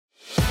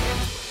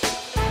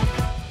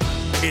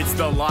It's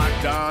the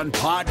Locked On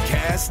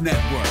Podcast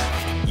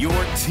Network, your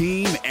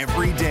team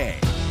every day.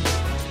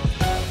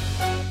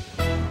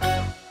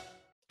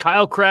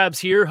 Kyle Krabs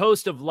here,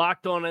 host of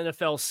Locked On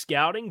NFL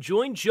Scouting.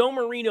 Join Joe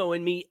Marino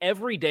and me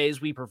every day as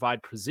we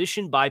provide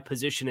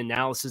position-by-position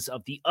analysis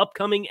of the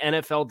upcoming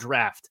NFL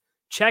Draft.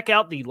 Check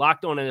out the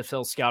Locked On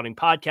NFL Scouting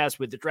podcast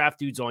with the Draft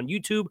Dudes on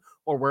YouTube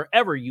or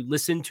wherever you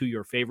listen to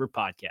your favorite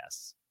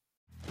podcasts.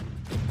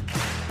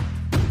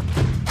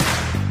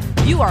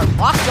 You are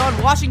Locked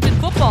On Washington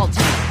Football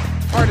Team,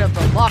 part of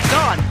the Locked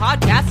On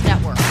Podcast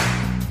Network,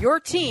 your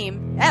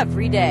team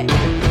every day.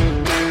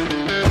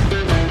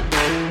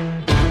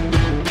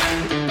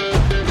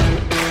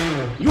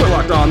 You are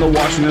Locked On the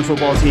Washington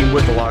Football Team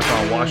with the Locked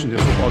On Washington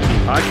Football Team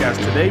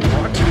podcast. Today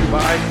brought to you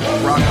by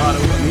Rock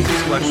Auto, amazing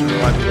selection of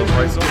reliable low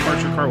price, all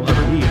parts your car will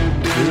ever need.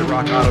 Visit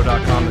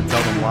rockauto.com and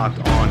tell them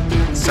Locked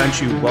On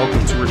sent you.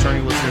 Welcome to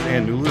returning listeners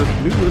and new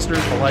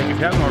listeners alike. If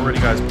you haven't already,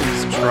 guys,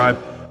 please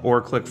subscribe or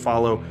click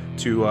follow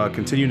to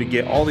continue to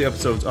get all the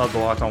episodes of the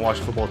Locked On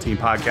Washington Football Team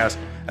podcast.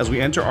 As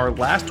we enter our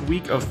last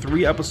week of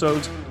 3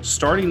 episodes,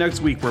 starting next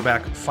week, we're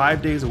back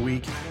 5 days a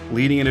week,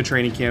 leading into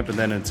training camp, and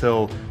then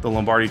until the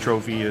Lombardi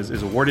Trophy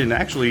is awarded. And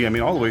actually, I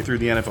mean, all the way through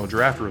the NFL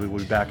Draft, really,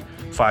 we'll be back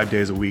 5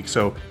 days a week.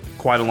 So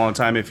quite a long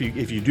time. If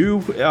you do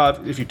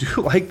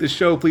like the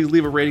show, please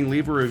leave a rating,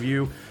 leave a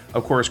review.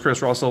 Of course,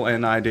 Chris Russell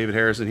and I, David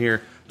Harrison,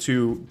 here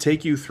to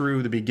take you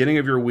through the beginning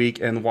of your week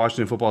and the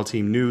Washington Football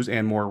Team news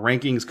and more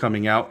rankings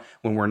coming out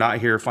when we're not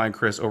here. Find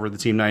Chris over the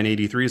Team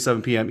 983 at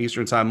 7 p.m.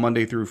 Eastern Time,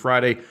 Monday through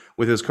Friday,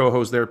 with his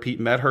co-host there,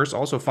 Pete Medhurst.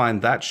 Also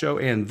find that show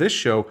and this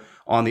show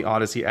on the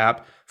Odyssey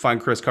app.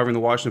 Find Chris covering the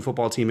Washington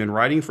Football Team and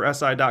writing for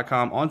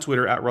SI.com, on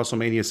Twitter at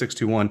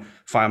WrestleMania621.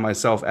 Find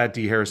myself at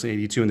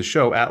DHarrison82 and the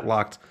show at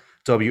Locked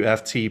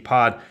WFT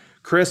Pod.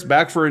 Chris,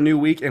 back for a new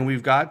week, and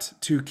we've got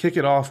to kick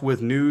it off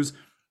with news.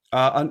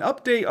 An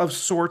update of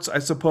sorts, I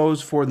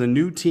suppose, for the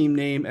new team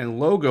name and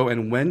logo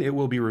and when it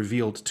will be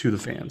revealed to the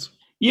fans.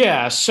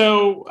 Yeah,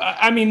 so,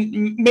 I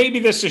mean, maybe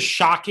this is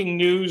shocking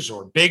news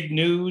or big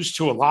news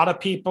to a lot of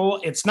people.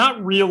 It's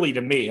not really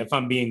to me, if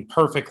I'm being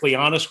perfectly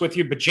honest with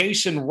you, but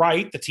Jason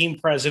Wright, the team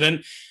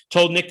president,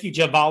 told Nikki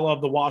Javala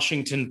of the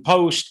Washington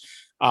Post,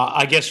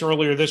 I guess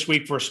earlier this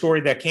week for a story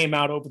that came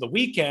out over the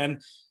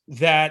weekend,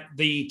 that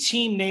the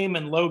team name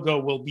and logo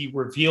will be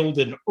revealed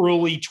in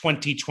early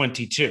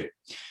 2022.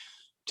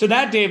 To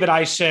that, David,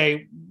 I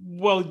say,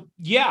 well,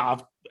 yeah,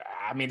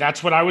 I mean,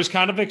 that's what I was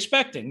kind of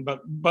expecting,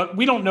 but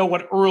we don't know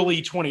what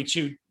early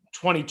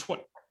 2020,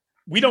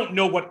 we don't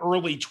know what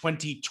early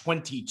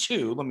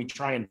 2022, let me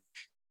try and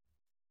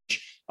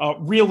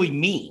really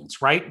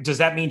means, right? Does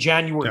that mean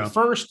January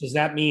 1st? Does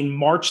that mean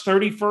March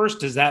 31st?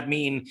 Does that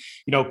mean,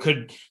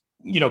 could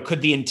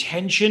the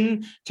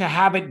intention to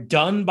have it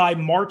done by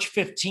March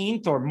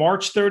 15th or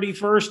March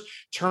 31st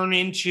turn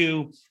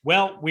into,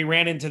 well, we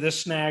ran into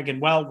this snag and,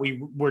 well,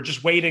 we're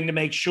just waiting to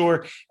make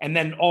sure. And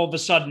then all of a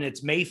sudden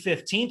it's May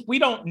 15th. We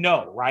don't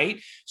know,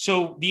 right?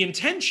 So the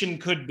intention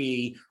could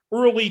be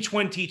early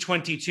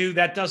 2022.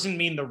 That doesn't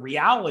mean the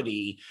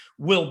reality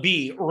will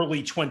be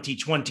early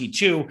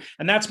 2022.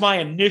 And that's my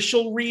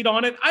initial read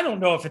on it. I don't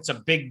know if it's a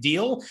big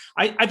deal.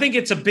 I think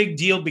it's a big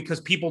deal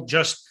because people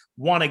just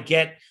want to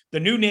get the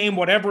new name,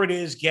 whatever it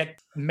is,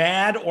 get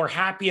mad or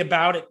happy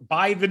about it,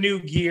 buy the new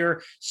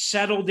gear,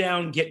 settle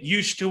down, get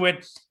used to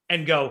it,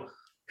 and go,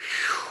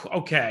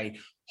 okay,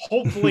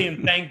 hopefully,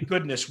 and thank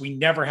goodness we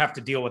never have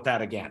to deal with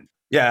that again.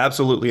 Yeah,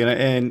 absolutely.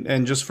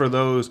 And just for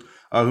those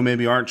who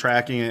maybe aren't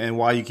tracking and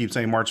why you keep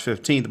saying March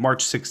 15th,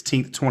 March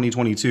 16th,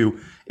 2022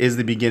 is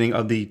the beginning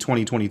of the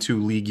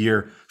 2022 league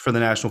year for the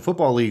National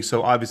Football League.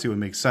 So obviously it would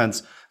make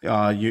sense.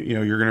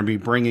 You're going to be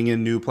bringing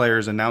in new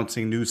players,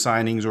 announcing new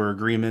signings or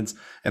agreements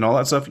and all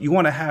that stuff. You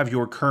want to have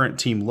your current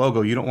team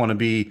logo. You don't want to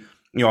be,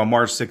 on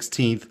March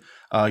 16th,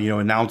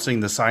 announcing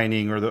the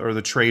signing or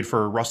the trade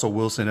for Russell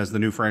Wilson as the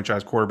new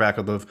franchise quarterback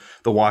of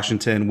the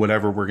Washington,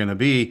 whatever we're going to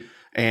be,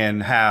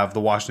 and have the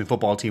Washington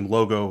Football Team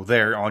logo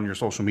there on your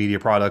social media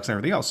products and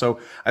everything else. So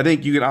I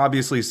think you can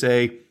obviously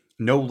say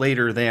no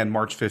later than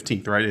March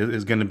 15th, right,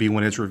 is going to be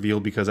when it's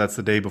revealed, because that's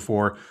the day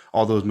before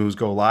all those moves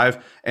go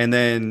live. And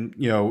then,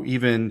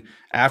 even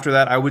after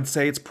that, I would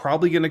say it's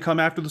probably going to come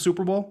after the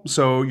Super Bowl.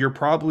 So you're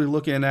probably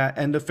looking at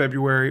end of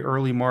February,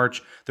 early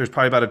March. There's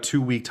probably about a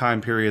 2-week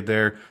time period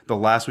there, the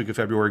last week of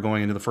February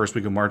going into the first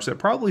week of March. That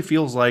probably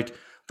feels like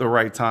the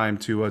right time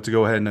to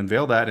go ahead and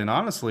unveil that. And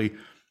honestly,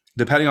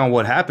 depending on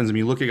what happens, I mean,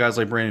 you look at guys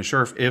like Brandon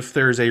Scherff, if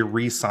there's a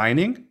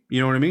re-signing, you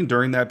know what I mean,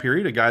 during that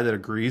period, a guy that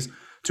agrees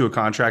to a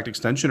contract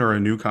extension or a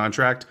new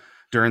contract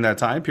during that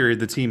time period,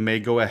 the team may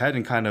go ahead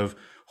and kind of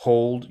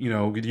hold,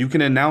 you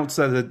can announce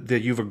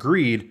that you've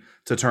agreed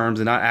to terms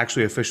and not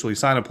actually officially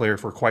sign a player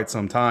for quite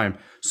some time.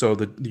 So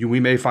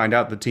we may find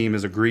out the team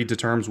has agreed to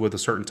terms with a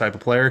certain type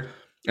of player,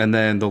 and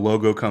then the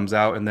logo comes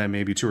out, and then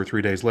maybe 2 or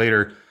 3 days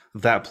later,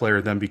 that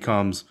player then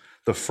becomes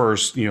the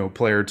first,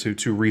 player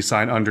to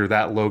re-sign under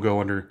that logo,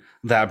 under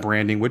that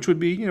branding, which would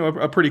be,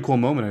 a pretty cool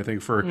moment, I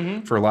think, for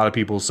a lot of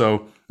people.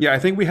 So yeah, I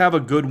think we have a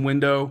good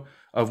window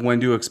of when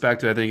to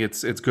expect it. I think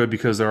it's good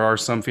because there are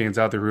some fans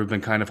out there who have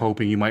been kind of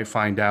hoping you might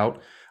find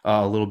out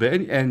a little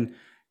bit, and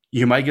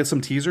you might get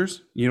some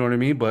teasers. You know what I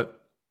mean? But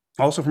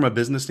also from a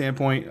business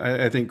standpoint,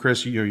 I think,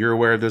 Chris, you're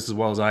aware of this as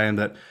well as I am,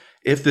 that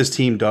if this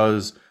team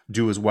does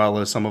do as well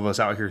as some of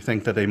us out here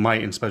think that they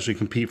might, and especially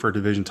compete for a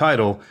division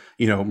title,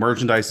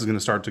 merchandise is going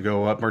to start to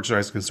go up.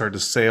 Merchandise is going to start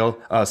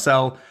to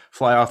sell,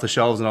 fly off the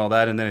shelves and all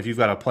that. And then if you've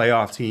got a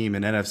playoff team,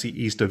 an NFC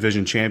East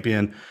division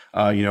champion,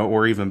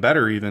 or even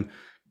better, even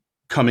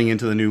coming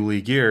into the new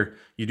league year,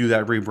 you do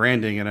that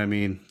rebranding. And I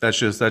mean, that's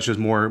just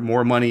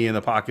more money in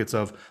the pockets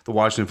of the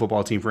Washington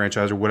football team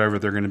franchise, or whatever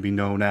they're going to be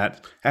known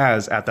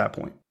as at that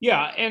point.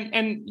 Yeah.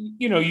 And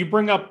you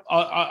bring up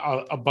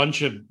a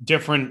bunch of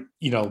different,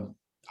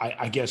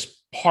 I guess,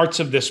 parts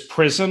of this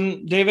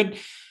prism, David.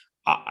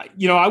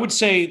 I would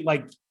say,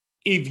 like,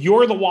 if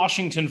you're the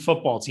Washington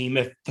football team,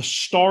 if the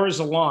stars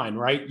align,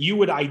 right, you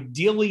would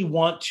ideally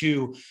want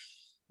to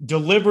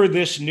deliver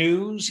this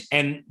news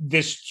and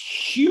this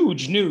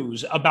huge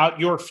news about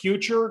your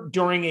future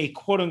during a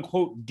quote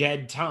unquote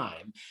dead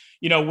time,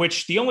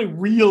 which the only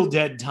real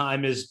dead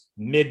time is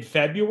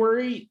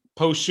mid-February,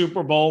 post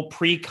Super Bowl,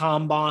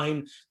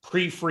 pre-combine,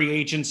 pre-free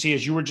agency,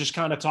 as you were just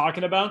kind of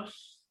talking about,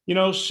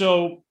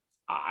 so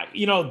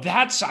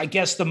that's, I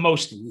guess, the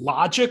most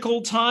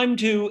logical time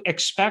to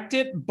expect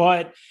it.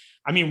 But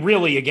I mean,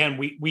 really, again,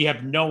 we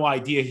have no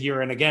idea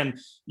here. And again,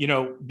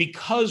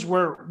 because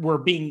we're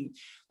being,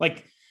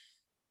 like,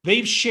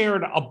 they've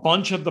shared a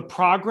bunch of the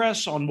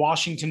progress on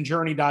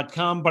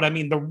WashingtonJourney.com, but I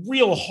mean, the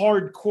real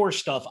hardcore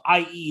stuff,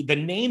 i.e. the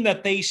name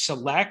that they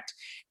select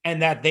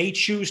and that they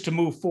choose to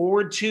move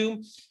forward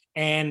to,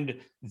 and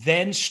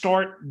then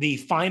start the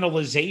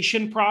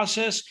finalization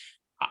process.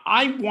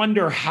 I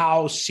wonder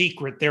how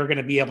secret they're going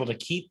to be able to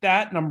keep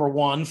that, number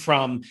one,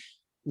 from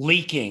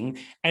leaking,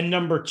 and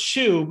number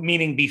two,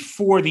 meaning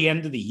before the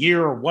end of the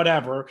year or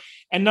whatever.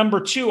 And number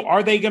two,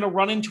 are they going to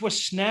run into a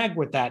snag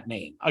with that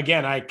name?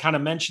 Again, I kind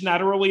of mentioned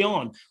that early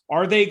on.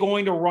 Are they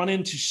going to run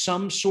into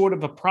some sort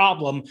of a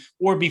problem,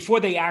 or before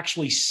they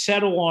actually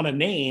settle on a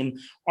name,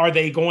 are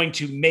they going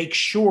to make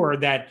sure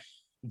that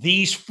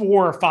these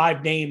 4 or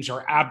 5 names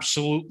are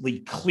absolutely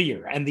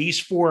clear, and these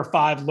 4 or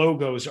 5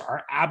 logos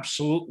are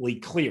absolutely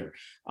clear?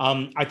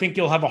 I think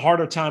you'll have a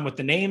harder time with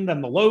the name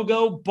than the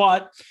logo,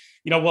 but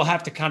we'll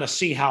have to kind of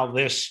see how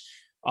this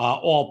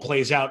all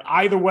plays out.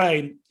 Either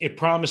way, it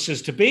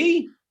promises to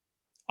be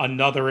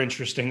another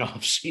interesting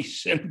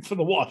offseason for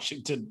the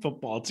Washington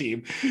football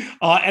team.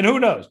 And who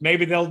knows,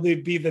 maybe they'll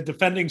be the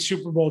defending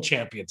Super Bowl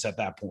champions at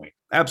that point.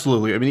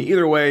 Absolutely. I mean,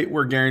 either way,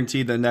 we're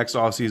guaranteed that next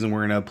offseason we're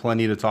going to have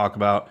plenty to talk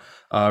about,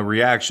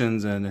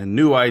 reactions and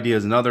new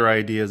ideas and other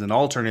ideas and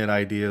alternate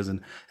ideas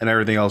and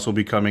everything else will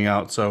be coming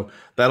out. So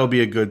that'll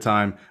be a good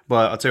time.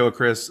 But I'll tell you what,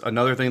 Chris,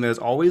 another thing that is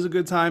always a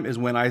good time is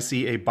when I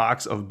see a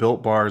box of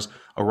Built Bars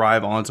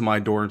arrive onto my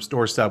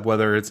doorstep,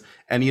 whether it's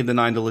any of the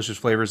 9 delicious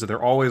flavors that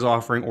they're always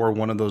offering, or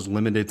one of those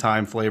limited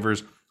time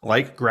flavors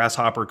like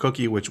Grasshopper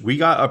Cookie, which we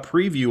got a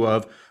preview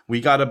of.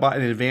 We got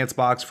an advance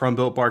box from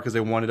Built Bar because they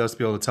wanted us to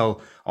be able to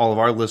tell all of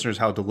our listeners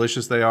how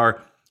delicious they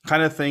are.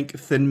 Kind of think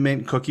Thin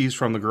Mint cookies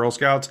from the Girl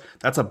Scouts.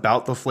 That's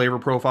about the flavor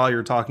profile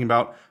you're talking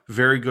about.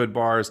 Very good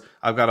bars.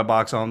 I've got a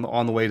box on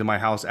the way to my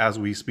house as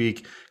we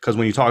speak, because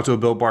when you talk to a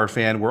Built Bar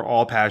fan, we're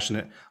all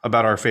passionate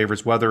about our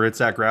favorites, whether it's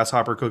that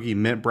Grasshopper Cookie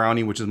Mint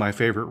Brownie, which is my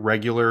favorite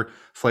regular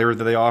flavor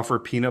that they offer,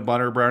 Peanut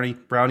Butter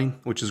Brownie,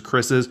 which is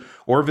Chris's,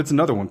 or if it's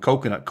another one,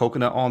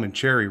 Coconut, Almond,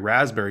 Cherry,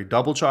 Raspberry,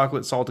 Double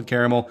Chocolate, Salted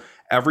Caramel.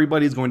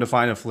 Everybody's going to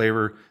find a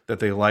flavor that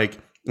they like.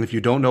 If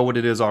you don't know what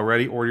it is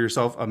already, order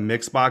yourself a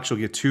mix box. You'll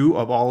get 2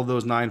 of all of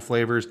those 9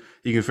 flavors.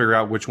 You can figure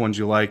out which ones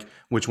you like,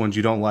 which ones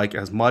you don't like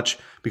as much,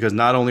 because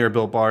not only are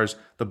Built Bars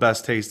the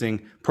best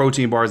tasting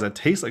protein bars that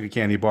taste like a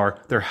candy bar,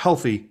 they're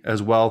healthy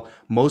as well.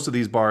 Most of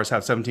these bars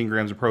have 17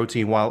 grams of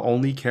protein while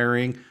only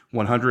carrying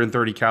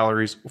 130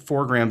 calories,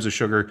 4 grams of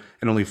sugar,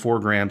 and only 4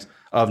 grams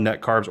of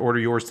net carbs. Order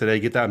yours today.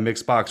 Get that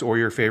mix box or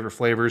your favorite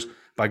flavors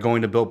by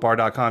going to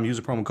BuiltBar.com. Use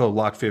the promo code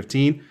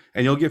LOCK15,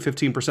 and you'll get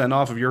 15%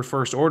 off of your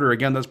first order.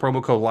 Again, that's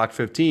promo code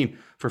LOCK15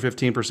 for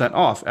 15%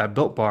 off at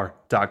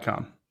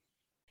BuiltBar.com.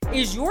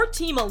 Is your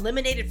team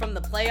eliminated from the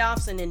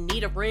playoffs and in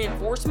need of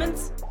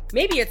reinforcements?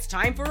 Maybe it's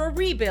time for a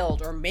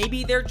rebuild, or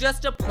maybe they're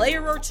just a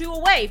player or 2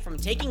 away from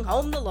taking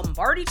home the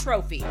Lombardi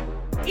Trophy.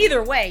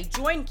 Either way,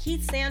 join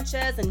Keith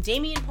Sanchez and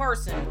Damian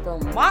Parson for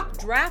Mock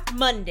Draft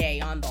Monday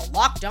on the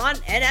Locked On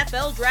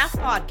NFL Draft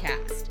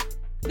Podcast.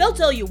 They'll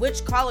tell you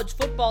which college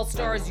football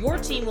stars your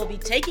team will be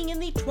taking in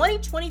the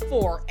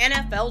 2024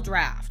 NFL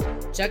Draft.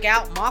 Check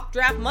out Mock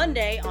Draft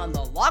Monday on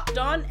the Locked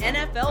On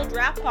NFL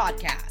Draft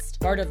Podcast,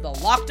 part of the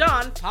Locked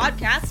On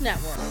Podcast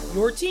Network,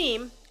 your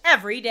team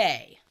every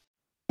day.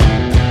 All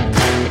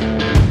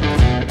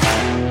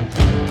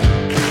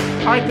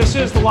right, this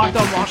is the Locked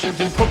On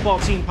Washington Football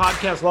Team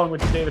podcast, along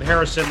with David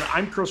Harrison.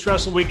 I'm Chris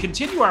Russell. We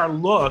continue our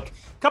look,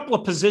 a couple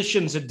of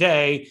positions a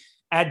day,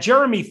 at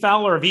Jeremy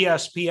Fowler of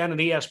ESPN and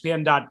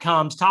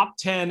ESPN.com's top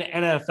 10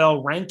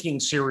 NFL ranking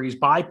series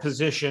by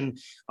position.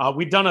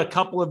 We've done a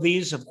couple of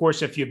these. Of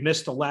course, if you've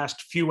missed the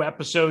last few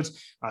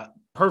episodes,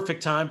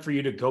 perfect time for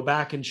you to go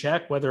back and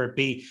check, whether it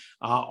be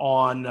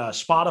on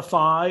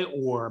Spotify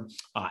or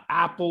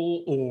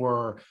Apple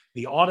or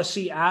the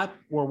Odyssey app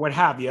or what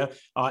have you.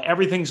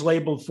 Everything's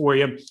labeled for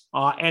you.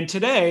 And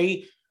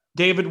today,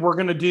 David, we're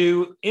going to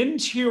do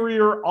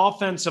interior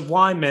offensive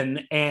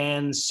linemen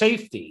and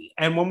safety.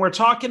 And when we're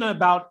talking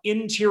about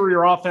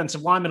interior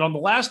offensive linemen, on the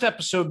last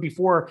episode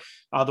before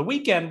the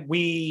weekend,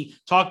 we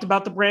talked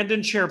about the Brandon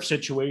Scherff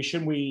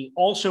situation. We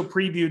also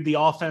previewed the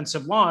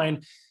offensive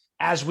line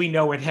as we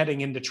know it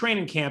heading into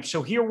training camp.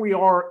 So here we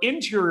are,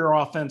 interior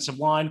offensive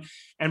line,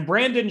 and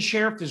Brandon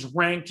Scherff is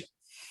ranked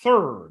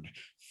third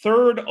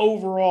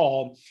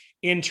overall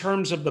in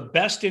terms of the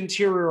best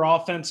interior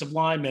offensive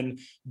linemen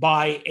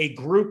by a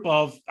group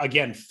of,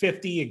 again,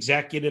 50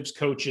 executives,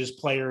 coaches,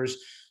 players,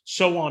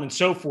 so on and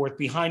so forth,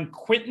 behind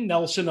Quentin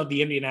Nelson of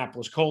the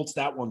Indianapolis Colts.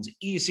 That one's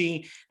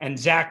easy. And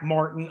Zach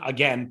Martin,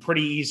 again,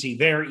 pretty easy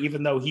there,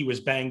 even though he was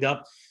banged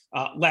up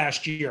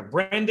last year.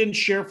 Brandon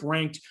Scherff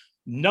ranked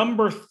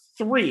number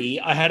 3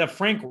 ahead of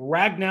Frank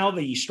Ragnow,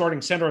 the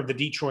starting center of the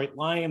Detroit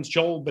Lions,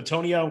 Joel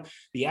Bitonio,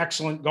 the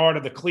excellent guard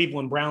of the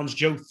Cleveland Browns,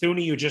 Joe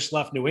Thuney, who just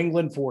left New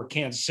England for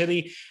Kansas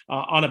City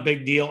on a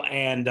big deal,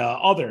 and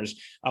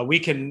others. We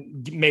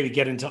can maybe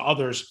get into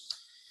others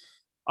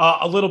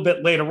a little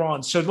bit later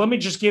on. So let me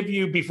just give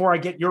you, before I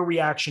get your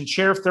reaction,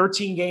 Scherff,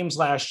 13 games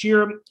last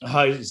year,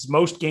 his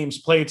most games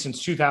played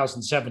since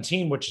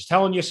 2017, which is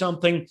telling you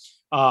something.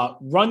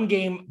 Run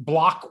game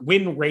block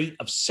win rate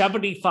of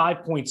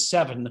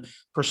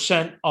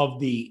 75.7% of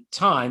the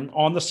time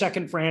on the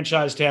second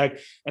franchise tag.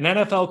 An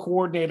NFL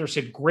coordinator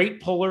said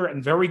great puller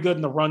and very good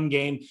in the run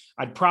game.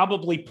 I'd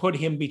probably put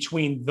him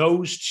between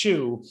those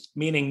two,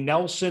 meaning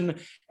Nelson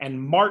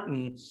and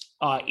Martin,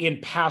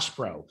 in pass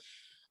pro.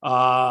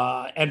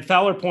 And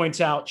Fowler points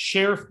out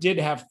Scherff did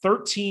have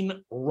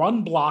 13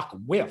 run block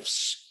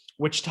whiffs,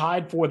 which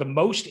tied for the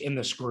most in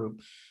this group.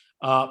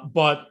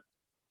 But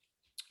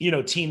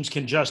teams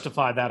can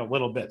justify that a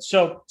little bit.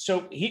 So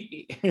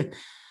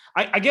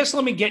I guess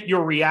let me get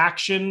your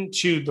reaction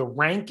to the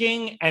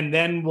ranking, and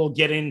then we'll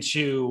get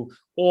into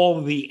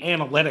all the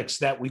analytics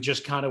that we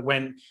just kind of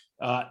went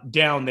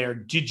down there.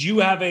 Did you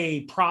have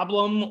a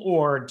problem,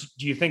 or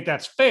do you think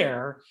that's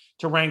fair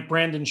to rank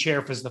Brandon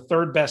Scherff as the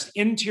third best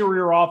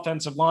interior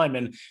offensive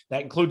lineman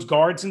that includes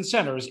guards and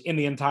centers in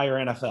the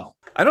entire NFL?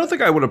 I don't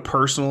think I would have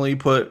personally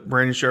put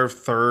Brandon Scherff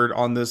third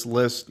on this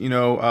list. You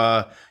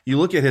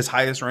look at his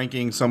highest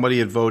ranking, somebody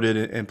had voted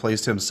and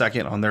placed him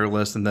second on their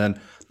list, and then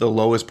the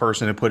lowest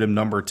person had put him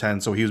number 10.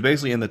 So he was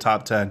basically in the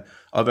top 10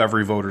 of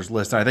every voter's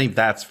list. And I think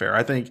that's fair.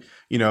 I think,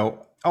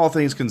 all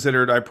things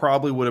considered, I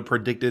probably would have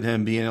predicted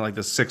him being in like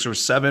the 6 or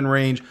 7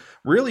 range,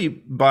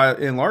 really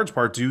in large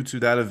part due to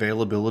that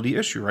availability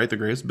issue, right? The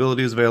greatest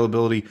ability is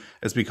availability.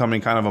 It's becoming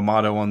kind of a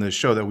motto on this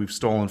show that we've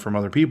stolen from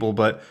other people.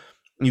 But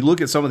you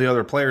look at some of the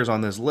other players on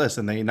this list,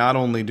 and they not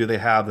only do they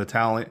have the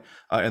talent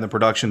and the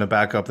production to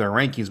back up their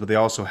rankings, but they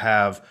also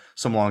have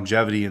some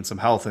longevity and some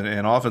health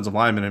and offensive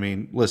linemen. I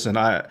mean, listen,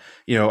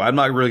 I'm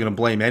not really going to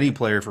blame any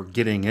player for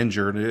getting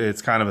injured.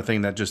 It's kind of a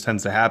thing that just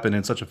tends to happen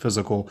in such a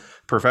physical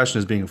profession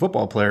as being a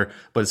football player,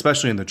 but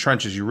especially in the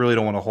trenches, you really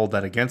don't want to hold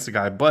that against the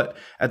guy. But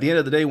at the end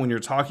of the day, when you're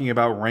talking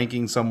about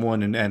ranking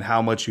someone and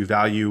how much you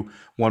value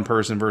one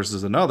person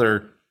versus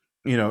another,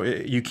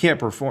 you can't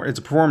perform. It's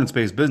a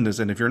performance-based business.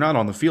 And if you're not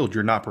on the field,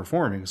 you're not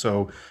performing.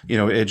 So,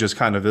 it just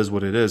kind of is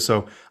what it is.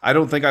 So I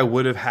don't think I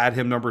would have had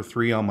him number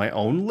 3 on my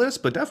own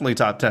list, but definitely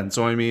top 10.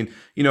 So, I mean,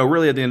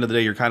 really at the end of the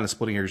day, you're kind of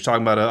splitting here. You're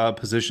talking about a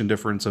position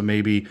difference of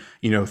maybe,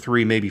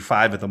 3, maybe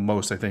 5 at the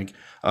most, I think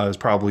is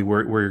probably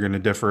where you're going to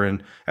differ.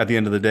 And at the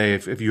end of the day,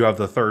 if you have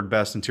the third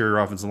best interior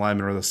offensive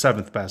lineman or the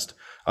 7th best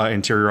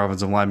interior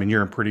offensive lineman,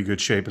 you're in pretty good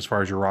shape as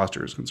far as your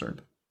roster is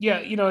concerned. Yeah,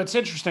 it's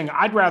interesting.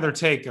 I'd rather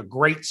take a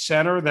great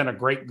center than a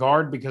great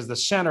guard because the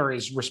center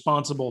is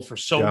responsible for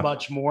so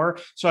much more.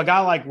 So a guy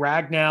like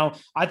Ragnow,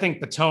 I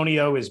think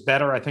Bitonio is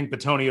better. I think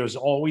Bitonio has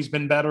always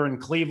been better in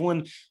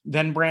Cleveland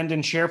than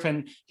Brandon Scherff.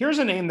 And here's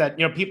a name that,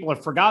 people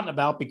have forgotten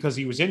about because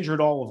he was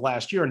injured all of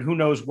last year, and who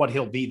knows what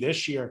he'll be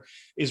this year,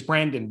 is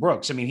Brandon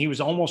Brooks. I mean, he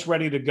was almost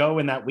ready to go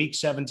in that Week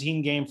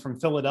 17 game from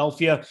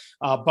Philadelphia.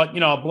 But,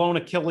 a blown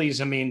Achilles,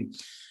 and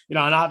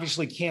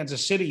obviously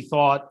Kansas City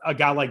thought a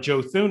guy like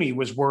Joe Thuney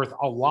was worth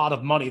a lot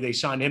of money. They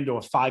signed him to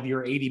a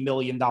 5-year, $80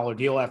 million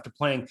deal after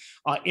playing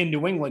in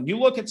New England. You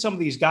look at some of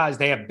these guys,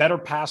 they have better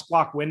pass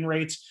block win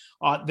rates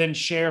than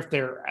Scherff.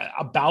 They're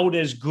about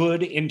as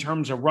good in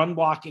terms of run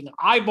blocking.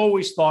 I've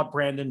always thought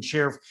Brandon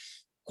Scherff,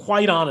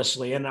 quite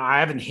honestly, and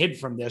I haven't hid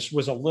from this,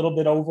 was a little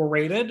bit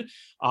overrated.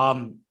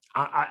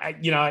 I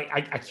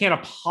can't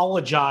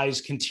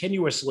apologize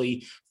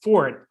continuously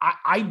for it.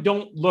 I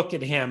don't look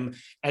at him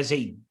as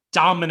a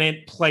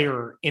dominant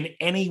player in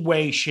any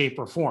way, shape,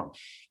 or form.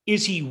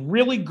 Is he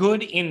really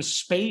good in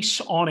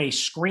space on a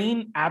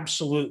screen?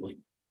 Absolutely.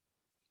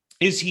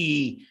 Is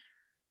he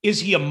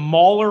a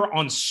mauler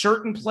on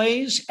certain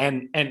plays?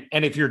 And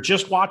if you're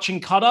just watching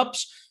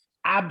cut-ups,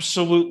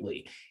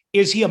 absolutely.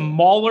 Is he a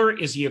mauler?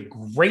 Is he a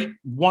great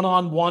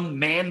one-on-one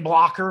man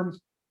blocker,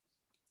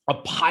 a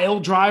pile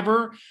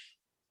driver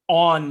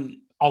on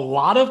A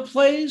lot of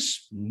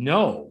plays,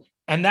 no.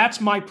 And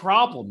that's my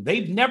problem.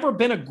 They've never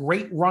been a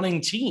great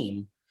running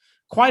team,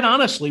 quite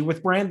honestly,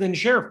 with Brandon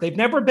Scherff. They've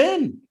never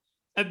been.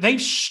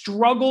 They've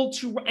struggled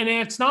to, and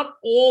it's not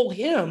all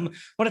him,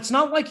 but it's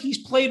not like he's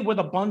played with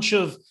a bunch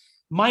of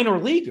minor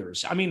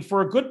leaguers. I mean,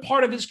 for a good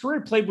part of his career,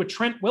 he played with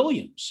Trent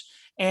Williams.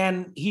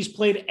 And he's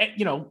played,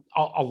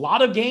 a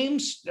lot of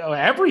games,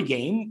 every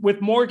game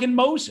with Morgan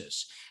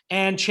Moses.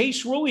 And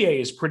Chase Roulier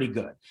is pretty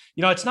good.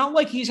 It's not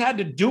like he's had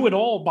to do it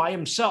all by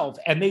himself,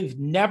 and they've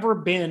never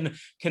been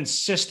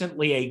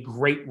consistently a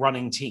great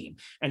running team.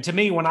 And to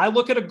me, when I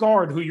look at a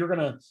guard who you're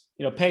going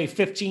to, pay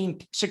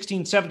 15,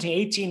 16,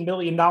 17, $18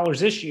 million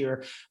this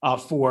year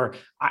for,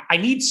 I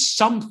need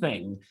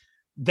something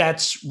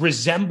that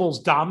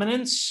resembles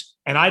dominance.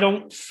 And I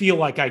don't feel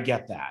like I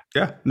get that.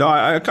 Yeah, no,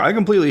 I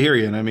completely hear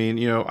you. And I mean,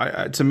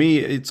 to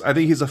me, I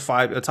think he's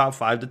a top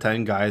 5 to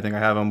 10 guy. I think I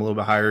have him a little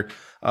bit higher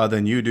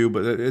than you do,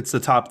 but it's the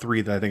top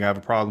 3 that I think I have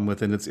a problem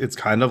with. And it's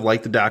kind of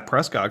like the Dak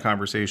Prescott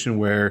conversation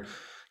where,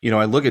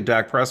 I look at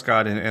Dak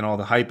Prescott and all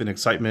the hype and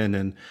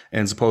excitement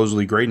and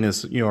supposedly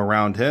greatness,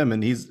 around him.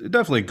 And he's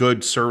definitely a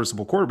good,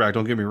 serviceable quarterback.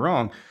 Don't get me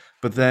wrong.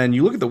 But then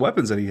you look at the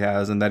weapons that he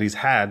has and that he's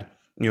had,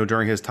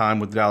 during his time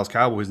with the Dallas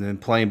Cowboys and then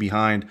playing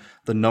behind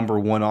the number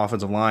 1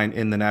 offensive line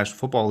in the National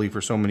Football League for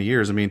so many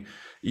years. I mean,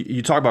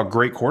 you talk about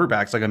great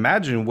quarterbacks. Like,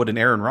 imagine what an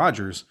Aaron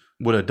Rodgers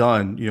would have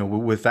done,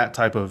 with that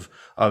type of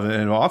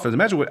an offense.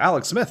 Imagine what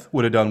Alex Smith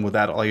would have done with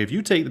that. Like, if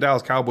you take the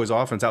Dallas Cowboys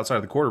offense outside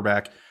of the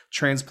quarterback,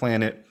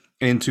 transplant it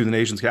into the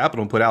nation's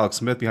capital and put Alex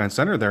Smith behind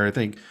center there, I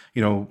think,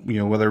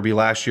 whether it be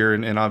last year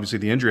and obviously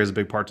the injury has a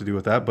big part to do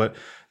with that. But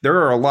there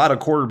are a lot of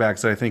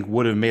quarterbacks that I think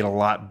would have made a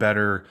lot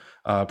better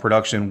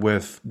production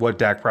with what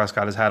Dak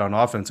Prescott has had on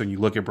offense. And you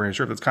look at Brandon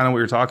Scherff, that's kind of what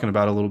you're talking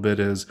about a little bit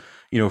is,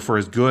 for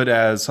as good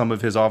as some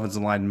of his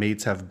offensive line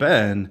mates have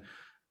been,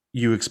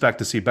 you expect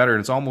to see better. And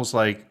it's almost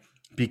like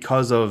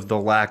because of the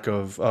lack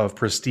of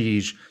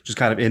prestige just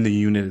kind of in the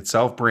unit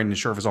itself, Brandon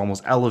Scherff is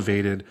almost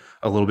elevated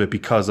a little bit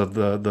because of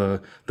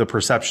the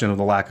perception of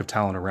the lack of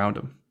talent around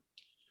him.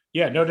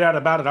 Yeah, no doubt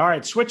about it. All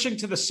right, switching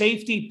to the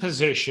safety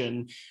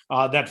position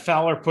that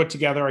Fowler put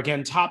together.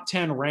 Again, top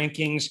 10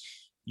 rankings.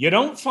 You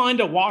don't find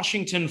a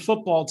Washington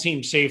football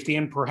team safety,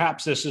 and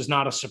perhaps this is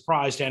not a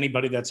surprise to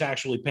anybody that's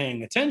actually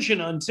paying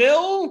attention,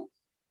 until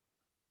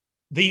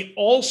the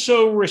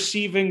also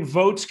receiving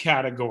votes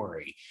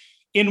category,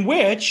 in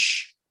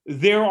which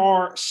there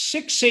are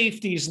 6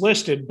 safeties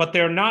listed, but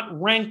they're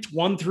not ranked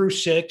 1 through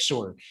 6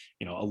 or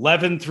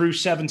 11 through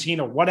 17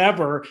 or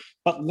whatever.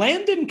 But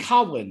Landon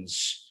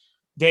Collins,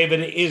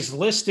 David, is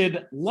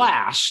listed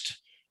last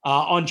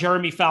on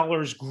Jeremy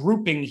Fowler's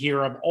grouping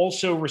here of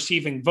also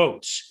receiving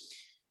votes.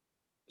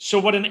 So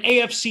what an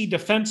AFC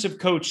defensive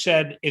coach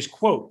said is,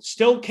 quote,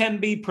 still can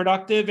be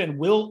productive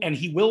and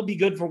he will be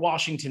good for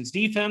Washington's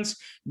defense.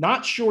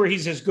 Not sure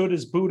he's as good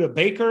as Budda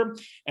Baker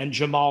and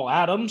Jamal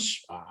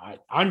Adams.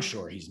 I'm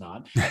sure he's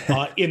not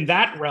in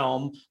that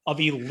realm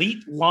of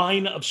elite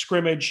line of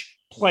scrimmage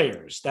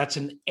players. That's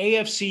an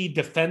AFC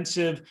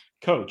defensive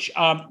coach.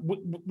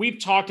 We've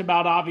talked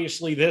about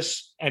obviously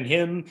this and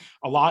him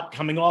a lot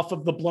coming off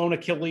of the blown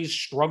Achilles,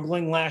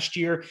 struggling last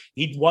year.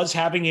 He was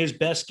having his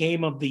best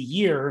game of the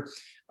year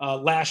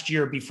last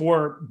year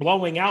before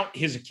blowing out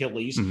his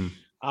Achilles.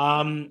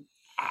 Mm-hmm.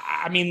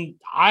 I mean,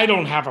 I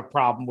don't have a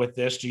problem with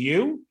this. Do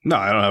you? No,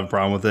 I don't have a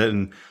problem with it.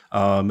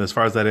 And as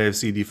far as that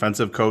AFC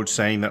defensive coach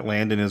saying that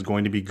Landon is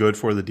going to be good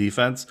for the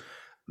defense,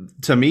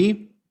 to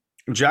me,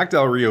 Jack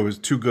Del Rio is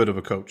too good of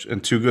a coach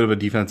and too good of a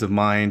defensive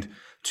mind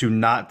to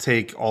not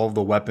take all of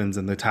the weapons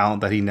and the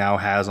talent that he now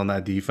has on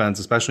that defense,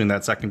 especially in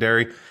that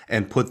secondary,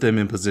 and put them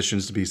in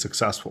positions to be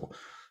successful.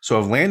 So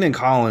if Landon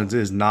Collins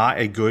is not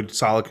a good,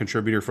 solid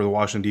contributor for the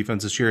Washington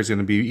defense this year, it's going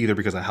to be either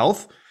because of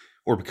health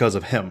or because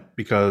of him.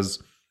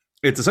 Because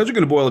it's essentially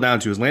going to boil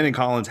down to, is Landon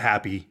Collins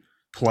happy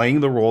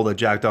playing the role that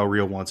Jack Del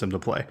Rio wants him to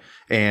play?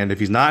 And if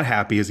he's not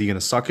happy, is he going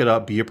to suck it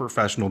up, be a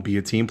professional, be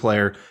a team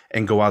player,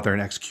 and go out there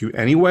and execute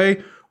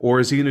anyway?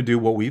 Or is he going to do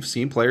what we've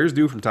seen players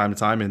do from time to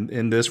time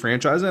in this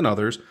franchise and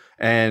others?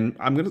 And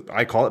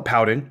I call it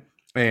pouting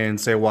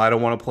and say, well, I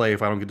don't want to play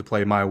if I don't get to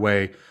play my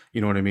way.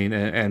 You know what I mean?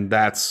 And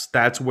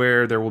that's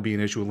where there will be an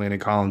issue with Landon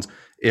Collins,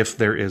 if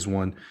there is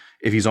one.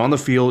 If he's on the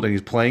field and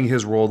he's playing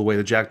his role the way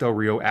that Jack Del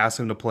Rio asks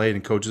him to play it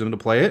and coaches him to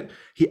play it,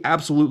 he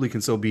absolutely can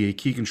still be a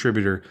key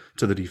contributor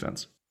to the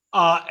defense.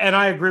 And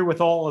I agree with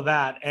all of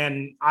that.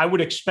 And I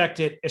would expect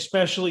it,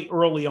 especially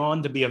early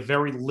on, to be a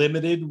very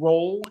limited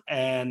role.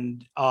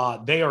 And I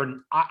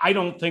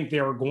don't think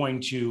they're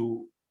going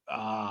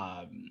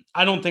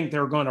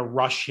to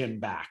rush him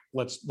back.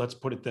 Let's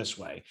put it this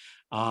way.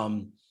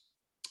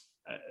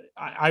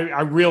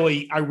 I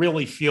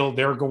really feel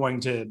they're going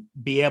to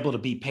be able to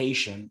be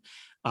patient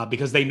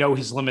because they know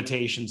his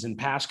limitations in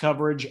pass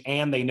coverage,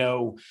 and they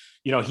know,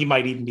 he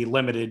might even be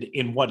limited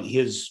in what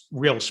his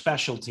real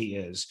specialty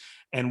is.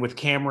 And with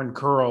Cameron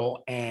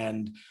Curl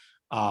and,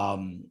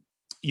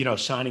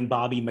 signing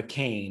Bobby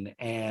McCain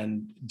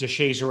and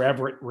DeShazer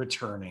Everett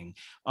returning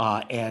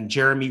and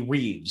Jeremy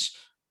Reeves,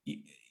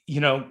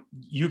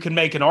 you can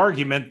make an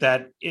argument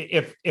that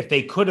if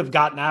they could have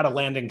gotten out of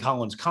Landon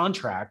Collins'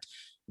 contract,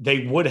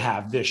 they would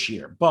have this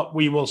year. But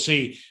we will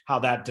see how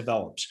that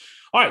develops.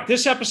 All right,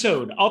 this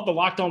episode of the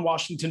Locked On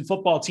Washington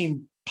Football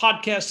Team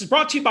podcast is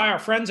brought to you by our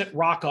friends at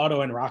Rock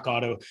Auto and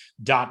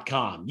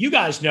rockauto.com. You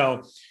guys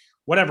know,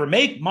 whatever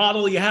make,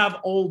 model you have,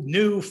 old,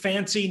 new,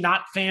 fancy,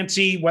 not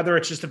fancy, whether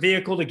it's just a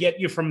vehicle to get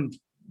you from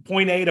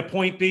point A to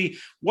point B,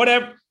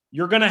 whatever,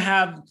 you're going to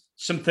have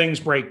some things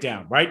break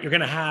down, right? You're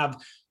going to have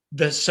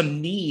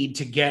some need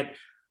to get,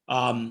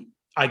 some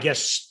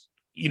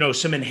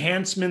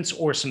enhancements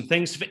or some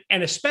things.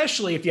 And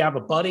especially if you have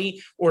a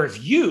buddy or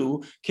if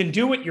you can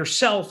do it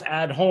yourself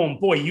at home,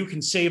 boy, you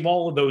can save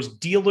all of those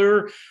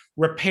dealer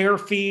repair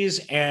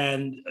fees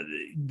and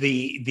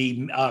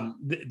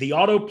the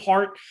auto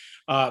part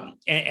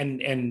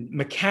and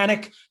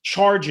mechanic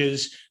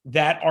charges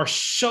that are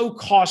so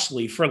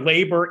costly for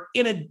labor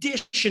in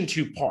addition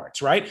to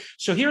parts, right?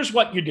 So here's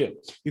what you do.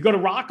 You go to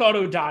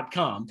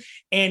rockauto.com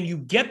and you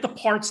get the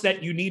parts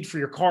that you need for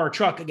your car or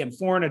truck, again,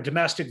 foreign, a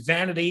domestic,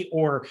 vanity,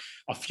 or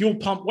a fuel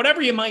pump,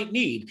 whatever you might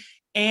need.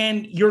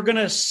 And you're going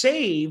to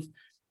save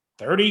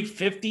 30,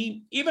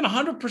 50, even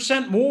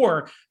 100%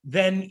 more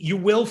than you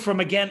will from,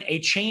 again, a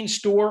chain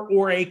store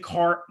or a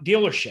car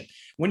dealership.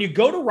 When you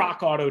go to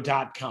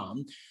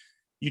rockauto.com,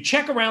 you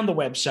check around the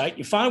website,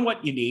 you find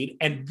what you need,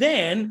 and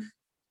then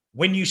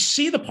when you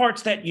see the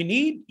parts that you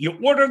need, you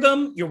order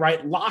them, you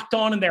write Locked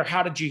On in there,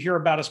 how did you hear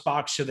about us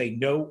box, so they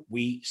know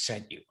we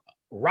sent you.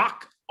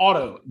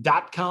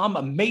 rockauto.com,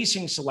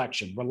 amazing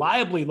selection,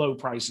 reliably low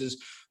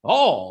prices,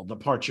 all the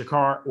parts your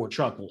car or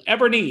truck will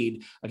ever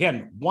need.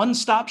 Again,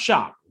 one-stop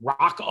shop,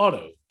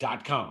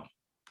 rockauto.com.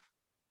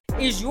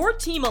 Is your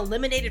team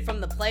eliminated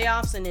from the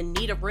playoffs and in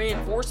need of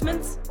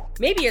reinforcements?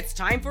 Maybe it's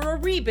time for a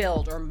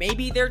rebuild, or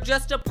maybe they're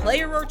just a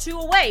player or two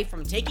away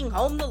from taking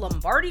home the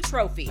Lombardi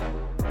Trophy.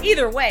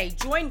 Either way,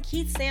 join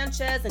Keith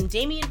Sanchez and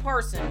Damian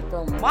Parson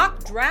for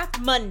Mock Draft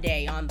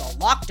Monday on the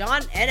Locked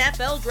On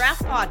NFL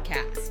Draft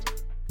Podcast.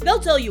 They'll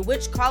tell you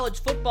which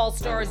college football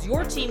stars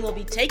your team will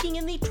be taking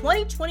in the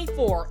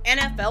 2024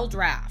 NFL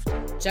Draft.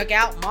 Check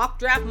out Mock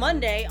Draft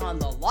Monday on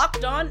the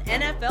Locked On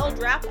NFL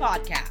Draft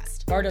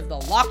Podcast, part of the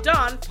Locked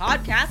On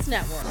Podcast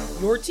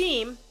Network, your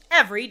team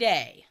every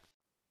day.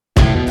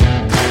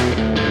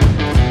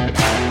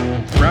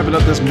 Wrapping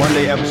up this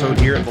Monday episode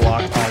here at the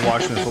Locked On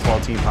Washington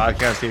Football Team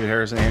podcast, David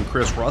Harrison and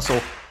Chris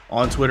Russell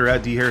on Twitter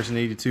at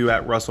dharrison82,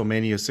 at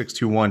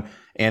WrestleMania621,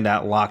 and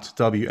at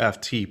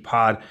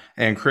LockedWFTPod.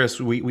 And Chris,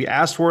 we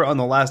asked for it on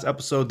the last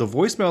episode. The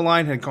voicemail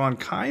line had gone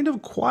kind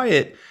of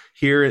quiet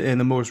here in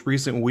the most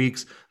recent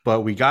weeks,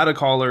 but we got a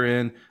caller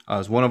in.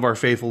 As one of our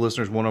faithful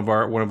listeners, one of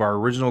our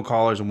original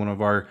callers, and one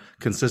of our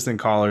consistent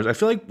callers. I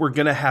feel like we're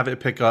gonna have it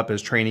pick up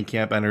as training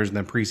camp enters, and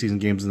then preseason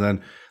games, and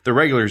then the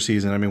regular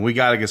season. I mean, we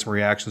got to get some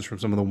reactions from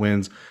some of the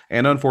wins,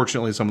 and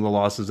unfortunately, some of the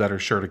losses that are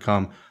sure to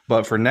come.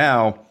 But for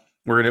now,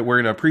 we're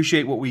gonna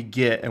appreciate what we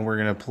get, and we're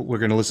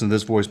gonna listen to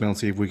this voicemail and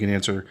see if we can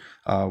answer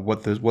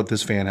what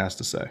this fan has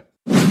to say.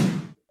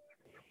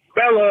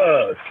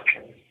 Fellas,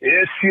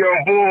 it's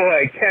your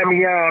boy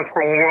Camion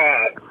from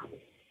Rock.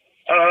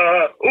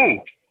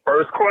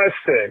 First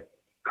question,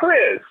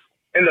 Chris.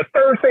 In the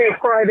Thursday and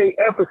Friday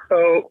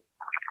episode,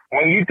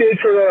 when you did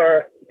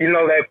your,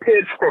 that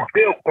pitch for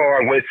Built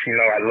Bar, which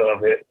I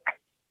love it,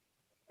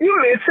 you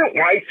mentioned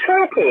white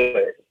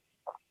chocolate.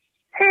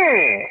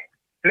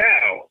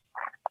 Now,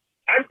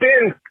 I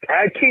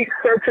keep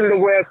searching the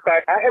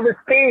website. I haven't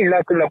seen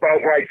nothing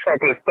about white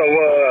chocolate.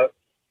 So,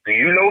 do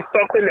you know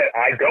something that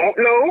I don't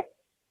know?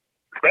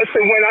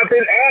 Especially when I've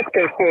been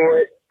asking for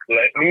it,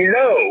 let me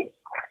know.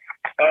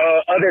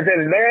 Other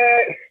than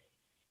that,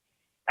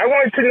 I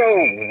wanted to know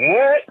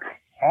what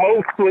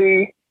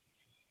mostly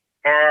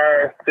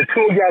are the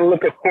two of y'all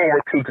looking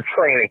forward to the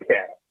training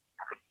camp?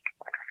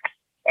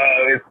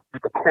 Is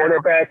the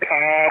quarterback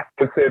comp?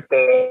 Is it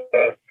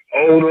the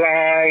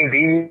O-line,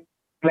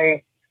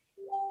 D-line?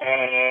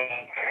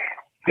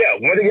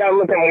 What are y'all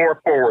looking more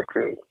forward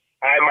to?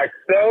 I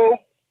myself,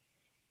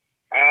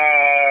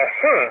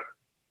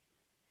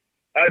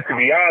 to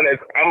be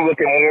honest, I'm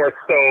looking more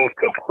so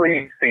to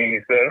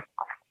preseason,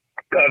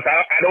 because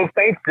I don't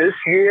think this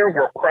year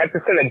we're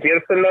practicing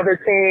against another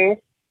team.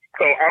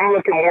 So I'm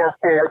looking more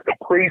forward to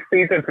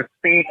preseason to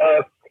see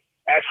us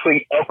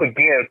actually up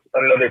against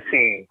another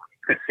team,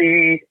 to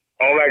see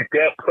all our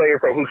depth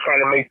players or who's trying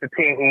to make the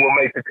team, who will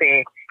make the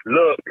team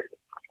look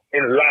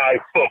in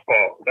live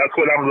football. That's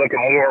what I'm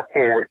looking more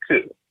forward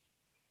to.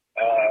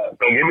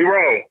 Don't get me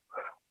wrong.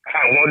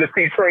 I want to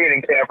see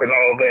training camp and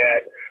all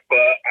that, but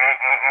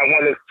I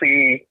want to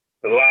see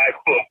the live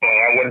football.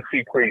 I want to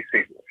see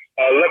preseason.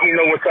 Let me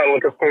know what y'all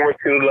looking forward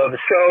to. Love the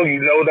show. You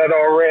know that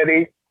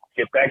already.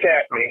 Get back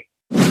at me.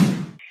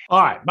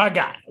 All right, my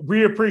guy.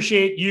 We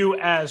appreciate you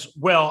as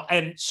well.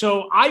 And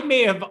so I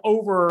may have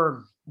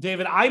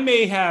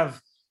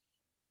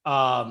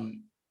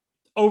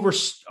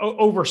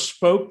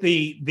overspoke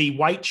the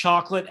white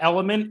chocolate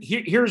element.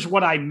 Here's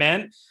what I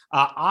meant.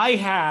 I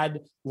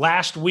had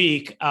last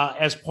week,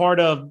 as part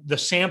of the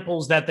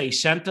samples that they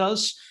sent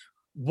us,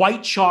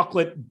 white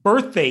chocolate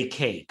birthday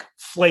cake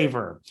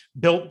flavor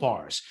Built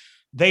Bars.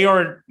 They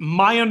are,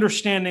 my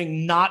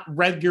understanding, not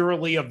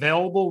regularly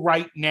available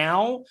right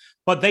now,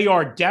 but they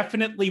are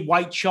definitely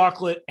white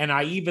chocolate. And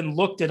I even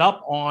looked it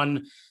up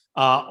on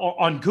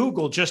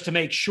Google just to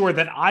make sure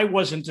that I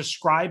wasn't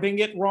describing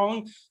it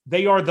wrong.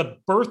 They are the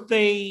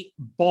birthday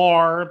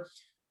bar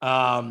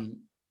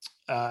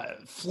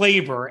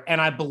flavor. And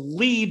I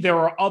believe there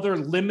are other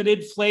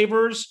limited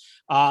flavors,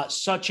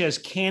 such as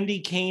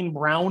candy cane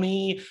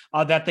brownie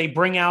that they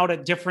bring out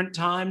at different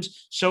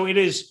times. So it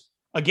is,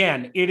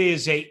 again, it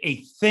is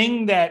a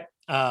thing that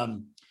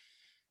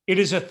it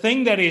is a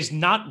thing that is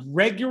not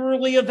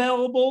regularly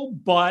available,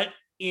 but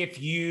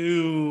if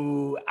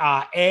you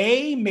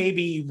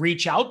maybe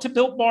reach out to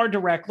Built Bar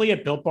directly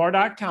at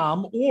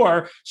builtbar.com,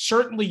 or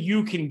certainly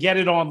you can get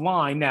it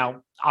online.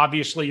 Now,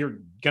 obviously you're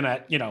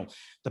gonna,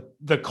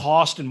 the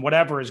cost and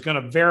whatever is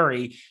gonna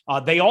vary.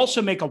 They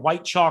also make a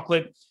white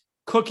chocolate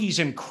cookies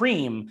and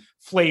cream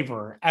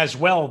flavor as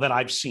well that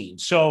I've seen.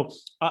 So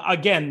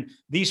again,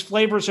 these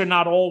flavors are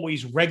not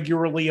always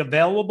regularly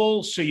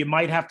available, so you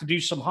might have to do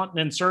some hunting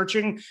and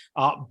searching.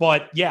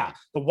 But yeah,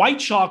 the white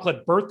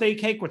chocolate birthday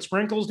cake with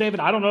sprinkles, David,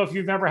 I don't know if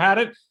you've ever had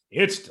it.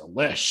 It's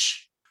delish.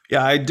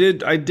 Yeah, I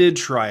did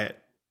try it.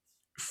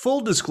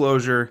 Full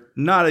disclosure,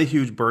 not a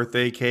huge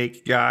birthday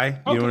cake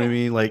guy. You know what I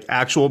mean? Like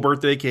actual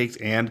birthday cakes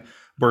and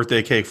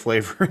birthday cake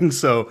flavoring.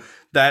 So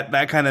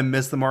that kind of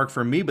missed the mark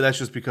for me, but that's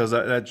just because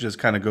that just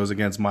kind of goes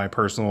against my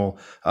personal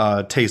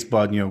taste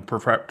bud,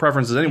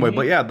 preferences anyway. Mm-hmm.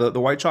 But yeah, the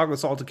white chocolate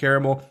salted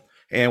caramel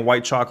and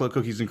white chocolate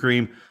cookies and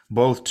cream,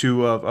 both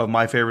two of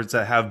my favorites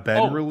that have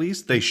been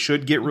released. They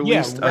should get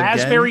released again.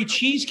 Raspberry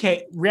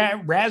cheesecake,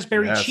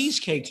 raspberry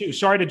cheesecake too.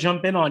 Sorry to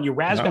jump in on you.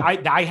 Raspberry.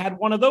 No. I had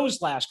one of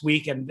those last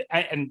week, and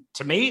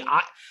to me,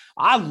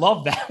 I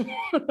love that.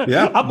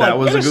 Yeah, that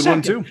was a good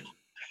one too.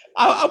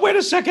 Wait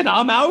a second,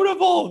 I'm out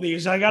of all of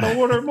these. I got to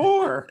order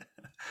more.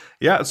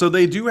 Yeah, so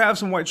they do have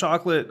some white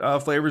chocolate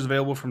flavors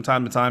available from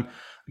time to time,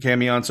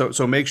 Camion.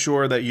 So make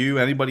sure that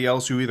anybody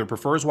else who either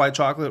prefers white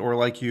chocolate or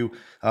like you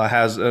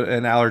has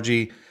an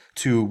allergy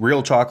to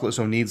real chocolate,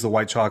 so needs the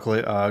white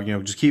chocolate,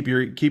 just keep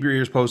your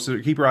ears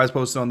posted, keep your eyes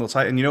posted on the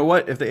site. And you know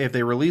what? If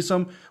they release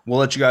them, we'll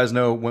let you guys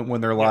know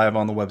when they're live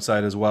on the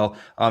website as well.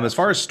 As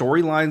far as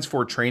storylines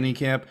for training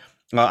camp,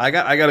 I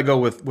got to go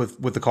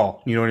with the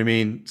call. You know what I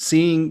mean?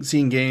 Seeing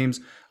games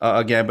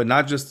again, but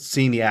not just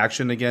seeing the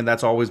action again.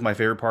 That's always my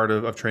favorite part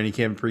of training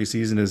camp and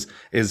preseason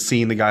is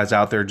seeing the guys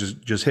out there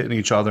just hitting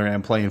each other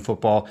and playing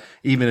football,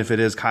 even if it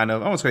is kind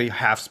of, I won't say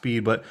half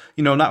speed, but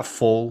not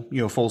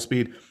full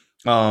speed.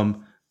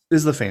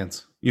 Is the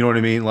fans. You know what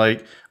I mean?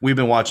 Like, we've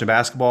been watching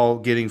basketball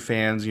getting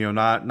fans,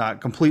 not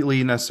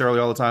completely necessarily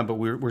all the time, but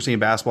we're seeing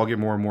basketball get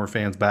more and more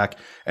fans back,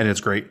 and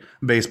it's great.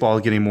 Baseball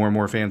is getting more and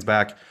more fans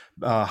back.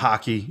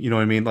 Hockey, you know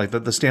what I mean? Like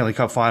the Stanley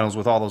Cup Finals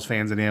with all those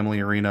fans in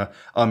Amalie Arena,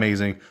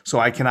 amazing. So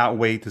I cannot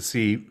wait to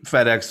see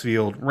FedEx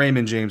Field,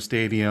 Raymond James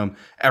Stadium,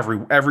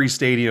 every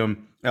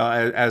stadium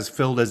as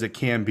filled as it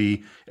can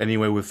be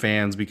anyway with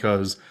fans,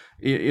 because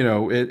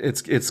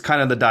it's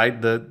kind of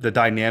the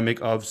dynamic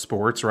of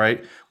sports,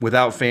 right?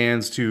 Without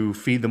fans to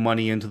feed the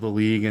money into the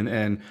league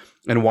and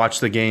watch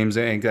the games,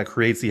 and that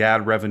creates the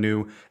ad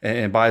revenue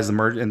and buys the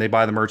and they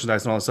buy the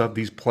merchandise and all that stuff.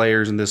 These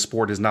players in this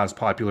sport is not as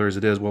popular as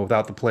it is. Well,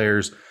 without the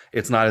players,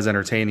 it's not as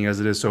entertaining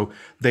as it is. So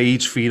they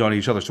each feed on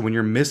each other. So when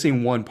you're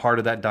missing one part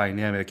of that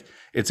dynamic,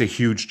 it's a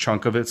huge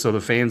chunk of it. So the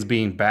fans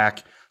being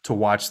back to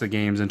watch the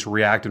games and to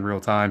react in real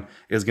time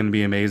is going to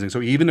be amazing.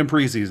 So even in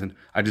preseason,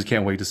 I just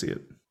can't wait to see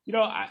it.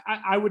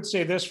 I would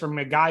say this from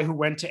a guy who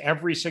went to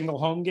every single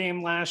home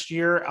game last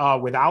year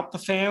without the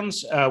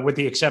fans, with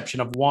the exception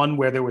of one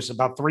where there was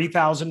about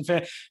 3,000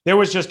 fans. There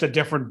was just a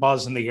different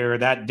buzz in the air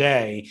that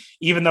day,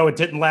 even though it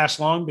didn't last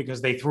long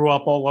because they threw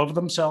up all over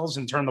themselves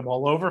and turned the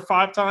ball over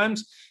 5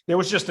 times. There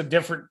was just a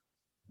different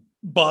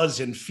buzz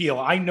and feel.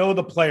 I know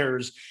the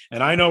players,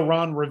 and I know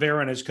Ron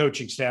Rivera and his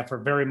coaching staff are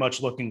very much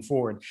looking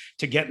forward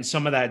to getting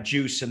some of that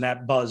juice and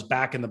that buzz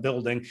back in the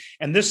building.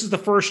 And this is the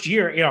first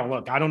year,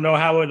 look, I don't know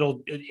how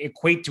it'll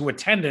equate to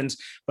attendance,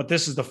 but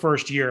this is the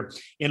first year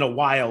in a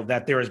while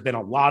that there has been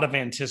a lot of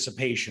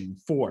anticipation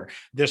for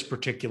this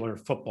particular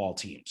football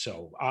team.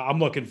 So I'm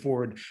looking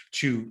forward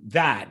to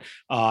that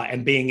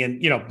and being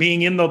in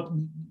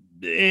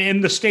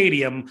the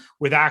stadium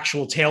with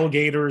actual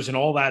tailgaters and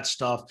all that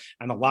stuff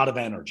and a lot of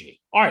energy.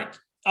 All right.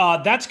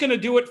 That's going to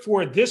do it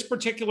for this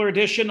particular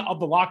edition of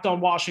the Locked On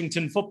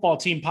Washington Football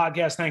Team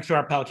podcast. Thanks to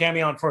our pal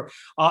Camion for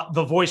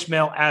the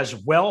voicemail as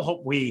well.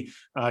 Hope we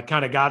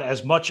kind of got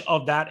as much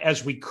of that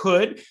as we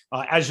could.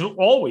 As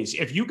always,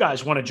 if you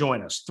guys want to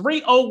join us,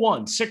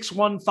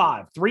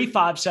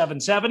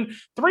 301-615-3577,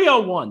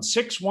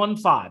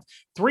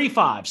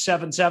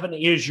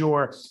 301-615-3577 is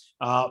your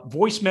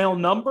voicemail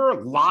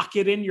number, lock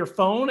it in your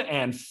phone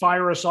and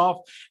fire us off,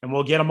 and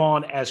we'll get them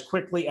on as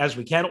quickly as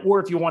we can. Or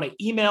if you want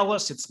to email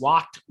us, it's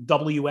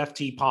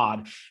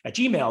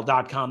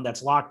lockedwftpod@gmail.com.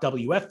 That's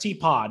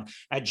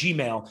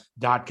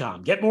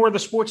lockedwftpod@gmail.com. Get more of the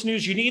sports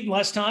news you need in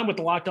less time with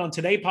the Locked On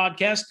Today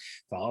podcast.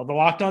 Follow the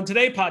Locked On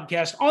Today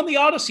podcast on the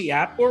Odyssey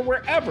app or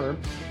wherever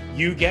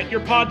you get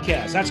your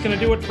podcast. That's going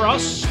to do it for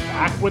us.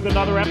 Back with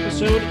another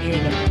episode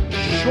in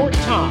a short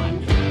time.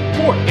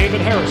 For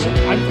David Harrison,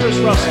 I'm Chris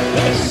Russell.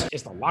 This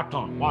is the Locked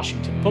On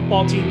Washington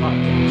Football Team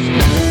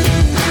podcast.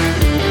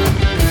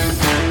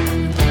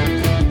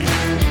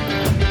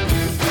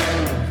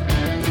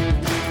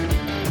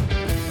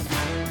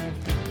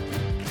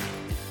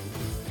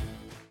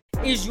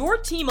 Is your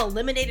team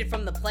eliminated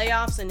from the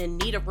playoffs and in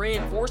need of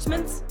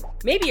reinforcements?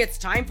 Maybe it's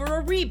time for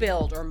a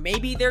rebuild, or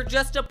maybe they're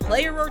just a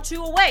player or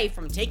two away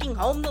from taking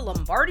home the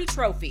Lombardi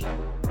Trophy.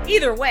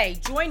 Either way,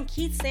 join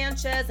Keith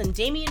Sanchez and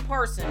Damian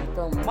Parson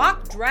for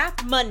Mock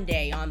Draft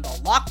Monday on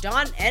the Locked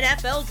On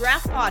NFL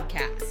Draft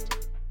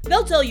Podcast.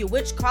 They'll tell you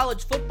which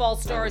college football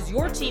stars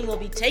your team will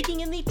be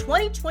taking in the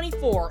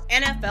 2024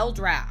 NFL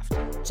Draft.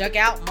 Check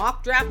out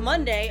Mock Draft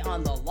Monday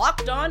on the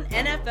Locked On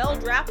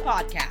NFL Draft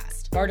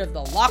Podcast, part of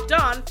the Locked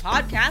On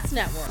Podcast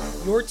Network,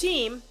 your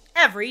team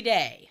every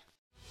day.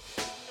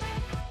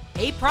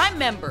 Hey, Prime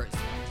members,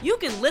 you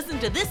can listen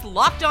to this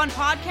Locked On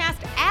podcast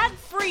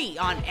ad-free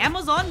on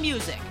Amazon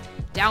Music.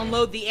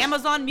 Download the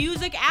Amazon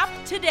Music app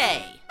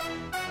today.